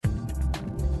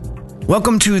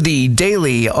Welcome to the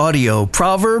Daily Audio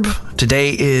Proverb.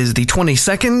 Today is the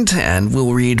 22nd, and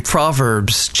we'll read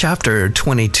Proverbs chapter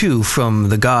 22 from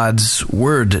the God's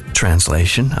Word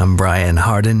translation. I'm Brian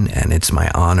Hardin, and it's my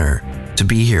honor to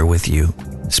be here with you,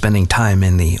 spending time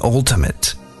in the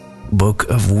ultimate book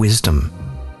of wisdom,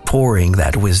 pouring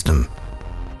that wisdom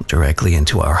directly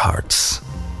into our hearts.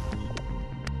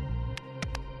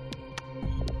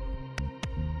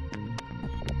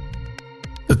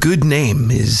 A good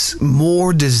name is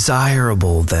more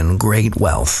desirable than great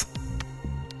wealth.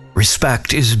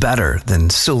 Respect is better than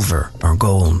silver or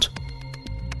gold.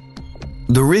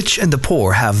 The rich and the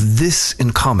poor have this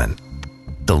in common: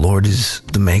 the Lord is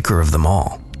the maker of them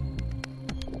all.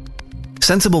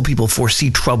 Sensible people foresee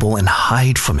trouble and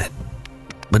hide from it,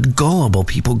 but gullible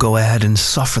people go ahead and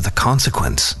suffer the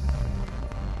consequence.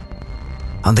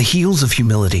 On the heels of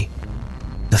humility,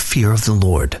 the fear of the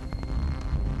Lord,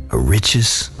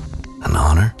 riches and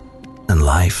honor and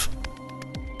life.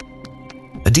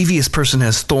 A devious person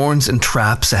has thorns and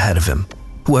traps ahead of him.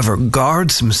 Whoever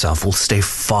guards himself will stay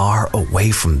far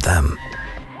away from them.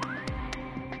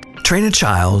 Train a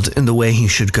child in the way he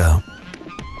should go,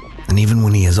 and even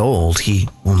when he is old, he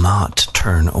will not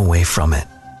turn away from it.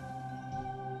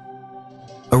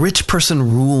 A rich person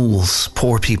rules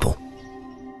poor people,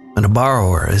 and a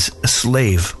borrower is a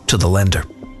slave to the lender.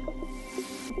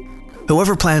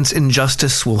 Whoever plants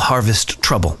injustice will harvest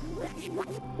trouble,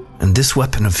 and this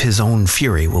weapon of his own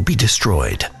fury will be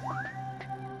destroyed.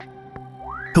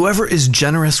 Whoever is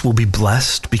generous will be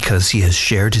blessed because he has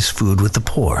shared his food with the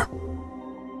poor.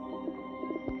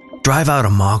 Drive out a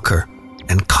mocker,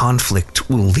 and conflict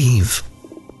will leave.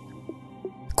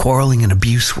 Quarreling and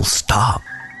abuse will stop.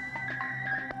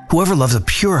 Whoever loves a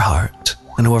pure heart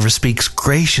and whoever speaks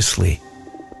graciously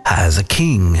has a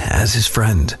king as his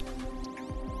friend.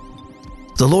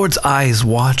 The Lord's eyes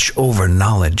watch over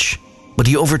knowledge, but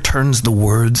he overturns the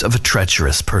words of a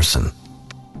treacherous person.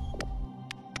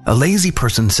 A lazy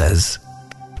person says,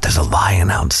 "There's a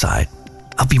lion outside.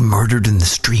 I'll be murdered in the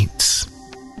streets."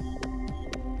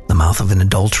 The mouth of an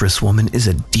adulterous woman is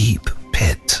a deep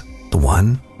pit. The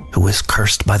one who is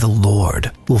cursed by the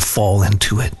Lord will fall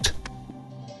into it.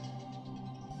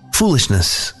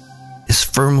 Foolishness is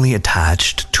firmly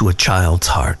attached to a child's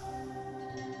heart.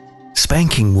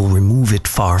 Spanking will remove it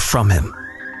far from him.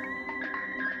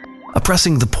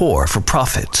 Oppressing the poor for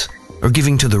profit or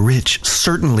giving to the rich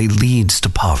certainly leads to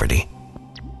poverty.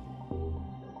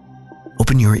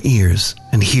 Open your ears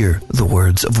and hear the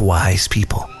words of wise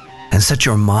people, and set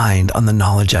your mind on the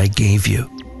knowledge I gave you.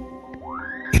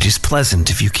 It is pleasant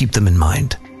if you keep them in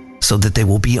mind, so that they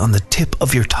will be on the tip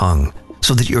of your tongue,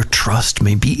 so that your trust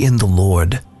may be in the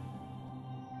Lord.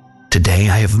 Today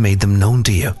I have made them known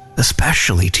to you,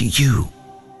 especially to you.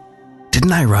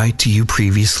 Didn't I write to you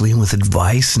previously with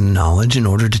advice and knowledge in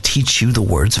order to teach you the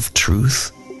words of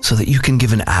truth, so that you can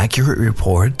give an accurate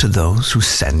report to those who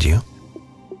send you?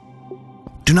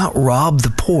 Do not rob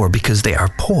the poor because they are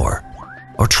poor,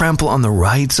 or trample on the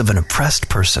rights of an oppressed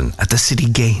person at the city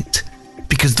gate,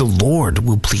 because the Lord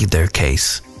will plead their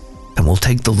case and will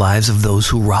take the lives of those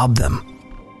who rob them.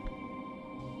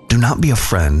 Do not be a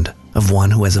friend of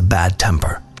one who has a bad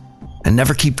temper, and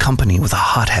never keep company with a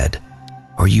hothead,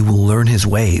 or you will learn his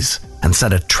ways and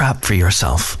set a trap for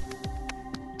yourself.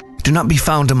 Do not be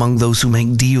found among those who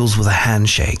make deals with a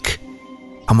handshake,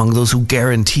 among those who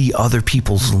guarantee other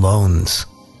people's loans.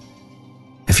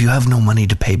 If you have no money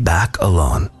to pay back a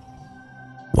loan,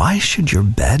 why should your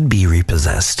bed be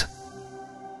repossessed?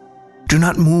 Do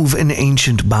not move an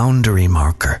ancient boundary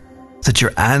marker that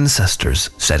your ancestors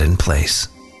set in place.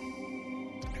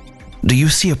 Do you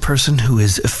see a person who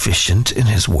is efficient in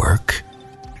his work?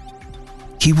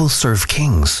 He will serve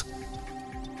kings.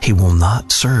 He will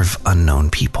not serve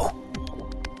unknown people.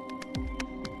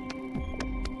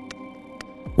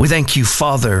 We thank you,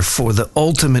 Father, for the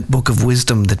ultimate book of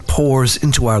wisdom that pours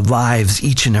into our lives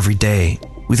each and every day.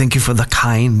 We thank you for the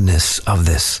kindness of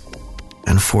this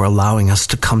and for allowing us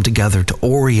to come together to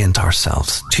orient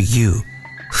ourselves to you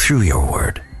through your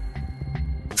word.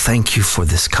 Thank you for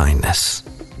this kindness.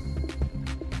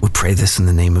 We pray this in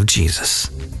the name of Jesus.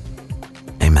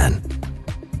 Amen.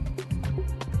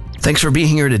 Thanks for being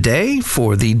here today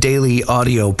for the Daily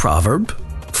Audio Proverb.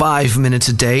 5 minutes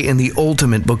a day in the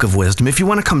ultimate book of wisdom. If you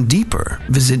want to come deeper,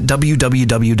 visit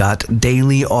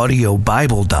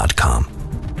www.dailyaudiobible.com,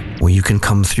 where you can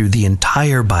come through the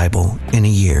entire Bible in a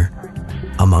year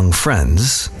among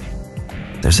friends.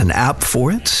 There's an app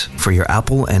for it for your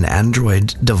Apple and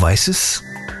Android devices,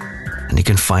 and you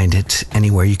can find it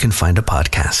anywhere you can find a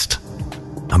podcast.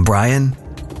 I'm Brian.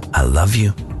 I love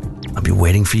you. I'll be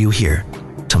waiting for you here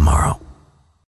tomorrow.